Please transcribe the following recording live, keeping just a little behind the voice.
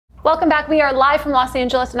Welcome back. We are live from Los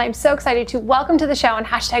Angeles, and I'm so excited to welcome to the show on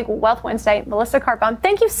 #Wealth Wednesday, Melissa Carbone.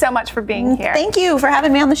 Thank you so much for being here. Thank you for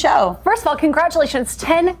having me on the show. First of all, congratulations,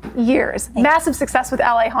 10 years. Massive success with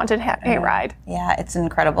LA Haunted Hayride. Yeah, it's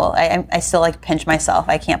incredible. I still pinch myself.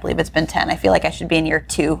 I can't believe it's been 10. I feel like I should be in year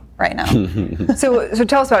 2 right now. So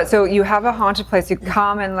tell us about it. So you have a haunted place. You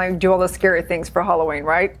come and do all the scary things for Halloween,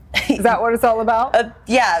 right? Is that what it's all about?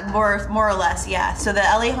 Yeah, more or less, yeah. So the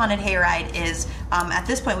LA Haunted Hayride is, at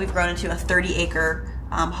this point, we've grown into a 30-acre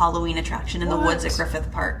Halloween attraction in the woods at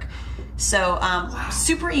Griffith Park. So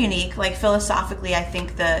super unique. Philosophically, I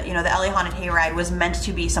think the LA Haunted Hayride was meant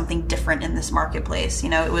to be something different in this marketplace.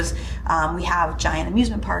 It was we have giant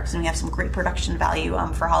amusement parks and we have some great production value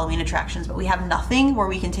for Halloween attractions, but we have nothing where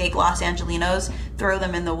we can take Los Angelinos, throw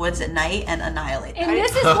them in the woods at night, and annihilate them. And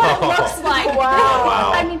this is what it looks like.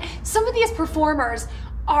 Wow. I mean, some of these performers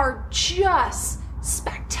are just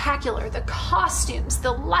spectacular. The costumes,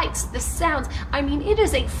 the lights, the sounds. I mean, it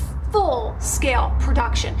is a full-scale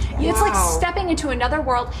production. Yeah. It's like stepping into another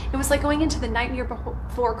world. It was like going into the Nightmare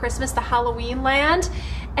Before Christmas, the Halloween land,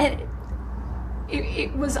 and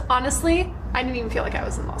it was honestly, I didn't even feel like I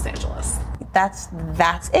was in Los Angeles. That's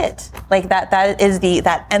it. That is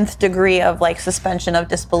that nth degree of suspension of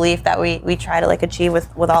disbelief that we try to achieve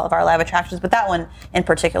with all of our live attractions. But that one in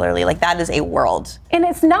particularly, that is a world. And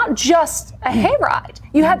it's not just a hayride.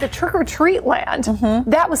 You had the Trick or Treat land.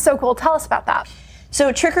 That was so cool. Tell us about that.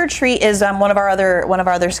 So Trick or Treat is one of our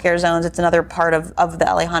other scare zones. It's another part of the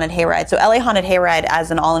LA Haunted Hayride. So LA Haunted Hayride,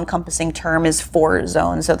 as an all-encompassing term, is 4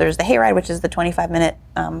 zones. So there's the Hayride, which is the 25-minute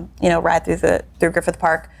ride through Griffith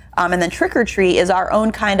Park, and then Trick or Treat is our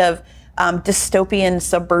own kind of dystopian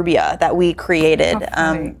suburbia that we created.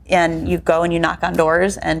 And you go and you knock on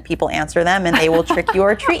doors and people answer them and they will trick you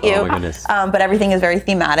or treat you. Oh my goodness. But everything is very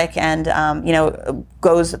thematic and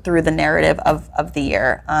goes through the narrative of the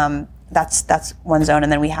year. That's one zone,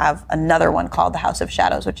 and then we have another one called the House of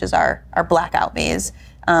Shadows, which is our blackout maze.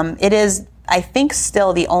 It is, I think,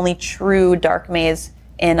 still the only true dark maze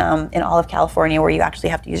in all of California where you actually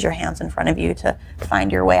have to use your hands in front of you to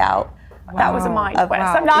find your way out. Wow. That was a mind twist.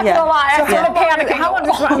 Wow. I'm not gonna lie. So I'm sort of panicking. how long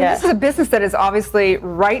does this is a business that is obviously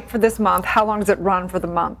right for this month. How long does it run for the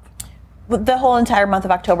month? The whole entire month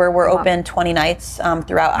of October. We're open 20 nights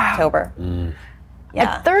throughout October. Yeah.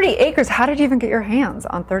 At 30 acres, how did you even get your hands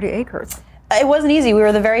on 30 acres? It wasn't easy. We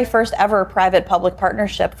were the very first ever private-public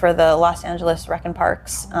partnership for the Los Angeles Rec and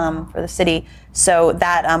Parks for the city. So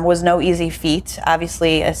that was no easy feat.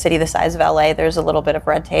 Obviously, a city the size of LA, there's a little bit of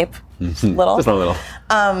red tape, just a little. Just a little.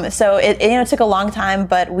 So it took a long time,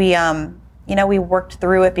 but we worked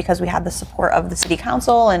through it because we had the support of the city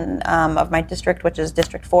council and of my district, which is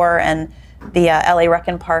District 4, and the LA Rec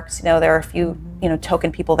and Parks. There are a few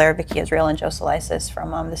token people there, Vicky Israel and Joe Solisis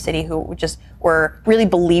from the city, who just really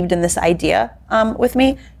believed in this idea with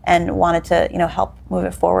me and wanted to help move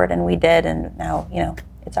it forward, and we did, and now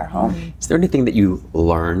it's our home. Is there anything that you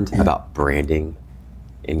learned about branding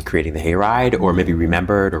in creating the hayride, or maybe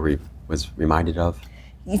remembered or was reminded of?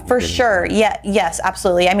 For sure, yes,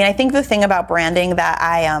 absolutely. I mean, I think the thing about branding that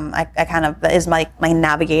I kind of is my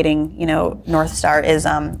navigating North Star is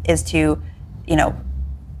to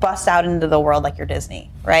bust out into the world like you're Disney,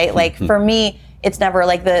 right? For me, it's never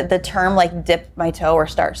the term dip my toe or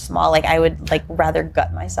start small. I would rather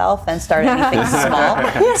gut myself than start anything small.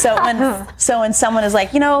 So when someone is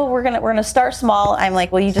we're gonna start small, I'm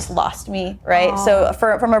like, well, you just lost me, right? Aww.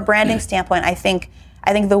 So from a branding standpoint, I think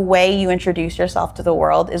the way you introduce yourself to the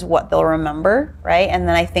world is what they'll remember, right? And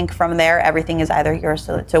then I think from there, everything is either yours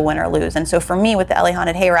to win or lose. And so for me, with the LA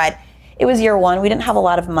Haunted Hayride, it was year 1. We didn't have a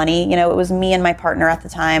lot of money. It was me and my partner at the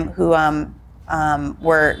time who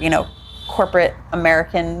were, corporate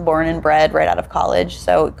American, born and bred right out of college.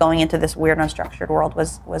 So going into this weird, unstructured world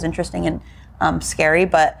was interesting and scary.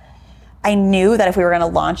 But I knew that if we were going to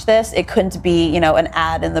launch this, it couldn't be, an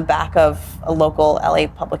ad in the back of a local LA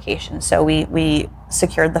publication. So we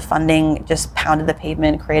secured the funding, just pounded the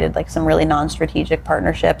pavement, created some really non-strategic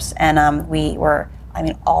partnerships, and we were,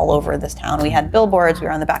 all over this town. We had billboards. We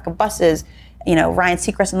were on the back of buses. Ryan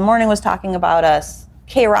Seacrest in the Morning was talking about us.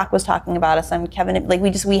 K-Rock was talking about us. And Kevin,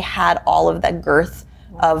 we had all of that girth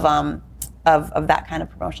of that kind of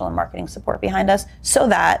promotional and marketing support behind us, so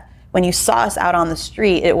that when you saw us out on the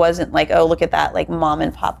street, it wasn't oh, look at that mom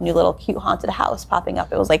and pop new little cute haunted house popping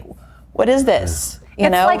up. It was what is this?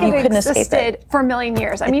 It's like it existed for a million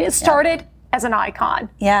years. I mean, it started as an icon.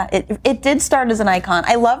 Yeah, it did start as an icon.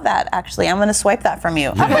 I love that, actually. I'm going to swipe that from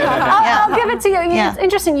you. I'll give it to you. It's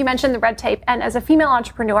interesting you mentioned the red tape, and as a female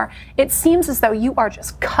entrepreneur, it seems as though you are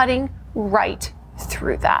just cutting right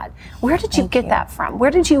through that. Where did you get that from?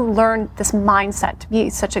 Where did you learn this mindset to be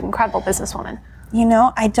such an incredible businesswoman? You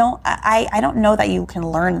know, I don't know that you can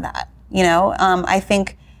learn that. You know, I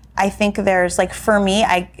think there's like, for me,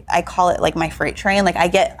 I call it like my freight train. Like I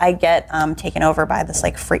get taken over by this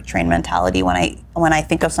like freight train mentality when I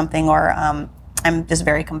think of something, or I'm just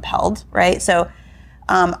very compelled, right? So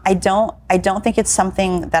I don't think it's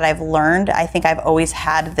something that I've learned. I think I've always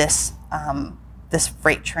had this this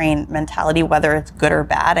freight train mentality, whether it's good or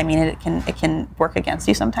bad. I mean, it can work against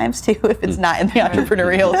you sometimes too if it's not in the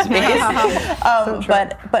entrepreneurial space.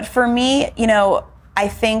 But for me, you know, I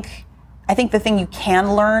think the thing you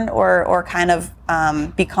can learn or kind of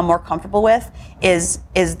become more comfortable with is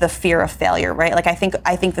the fear of failure, right? Like I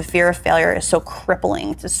think the fear of failure is so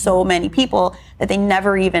crippling to so many people that they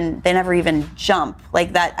never even jump.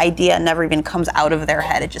 Like that idea never even comes out of their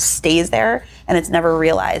head. It just stays there and it's never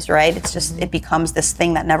realized, right? It's just, it becomes this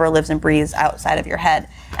thing that never lives and breathes outside of your head.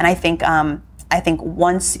 And I think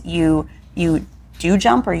once you do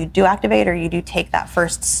jump, or you do activate, or you do take that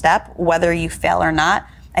first step, whether you fail or not,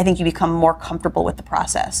 I think you become more comfortable with the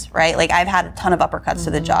process, right? Like I've had a ton of uppercuts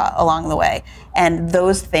to the jaw along the way. And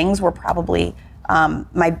those things were probably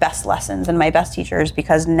my best lessons and my best teachers,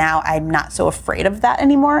 because now I'm not so afraid of that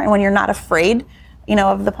anymore. And when you're not afraid, you know,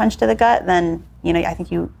 of the punch to the gut, then, you know, I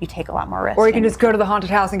think you take a lot more risk. Or you can just go to the haunted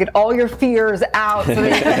house and get all your fears out so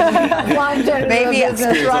that you can plunge into the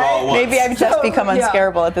business, right? Maybe I've just become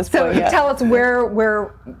unscarable at this point. So tell us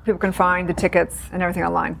where people can find the tickets and everything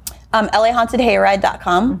online.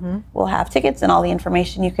 LAHauntedHayride.com. We'll have tickets and all the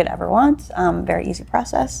information you could ever want. Very easy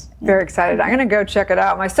process. Very excited. I'm going to go check it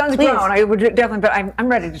out. My son's grown. I would definitely, but I'm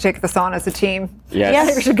ready to take this on as a team. Yes. I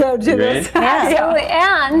think we should go do this. Absolutely.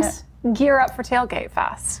 And gear up for Tailgate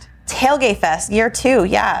Fest. Tailgate Fest, year 2.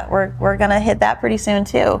 Yeah, we're going to hit that pretty soon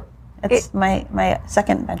too. It's my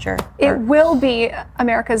second venture. It will be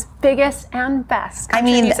America's biggest and best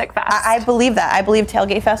country music fest. I believe that. I believe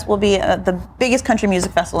Tailgate Fest will be the biggest country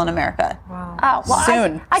music festival in America. Wow. Oh, well,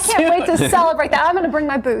 soon. I can't wait to celebrate that. I'm going to bring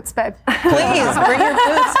my boots, babe. Please, bring your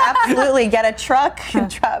boots. Absolutely. Get a truck,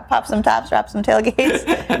 pop some tops, wrap some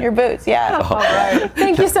tailgates in your boots. Yeah. All right.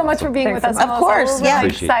 Thank you so much for being with us. Of course. We're really yeah.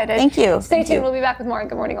 excited. Thank you. Stay tuned. We'll be back with more on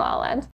Good Morning La La Land.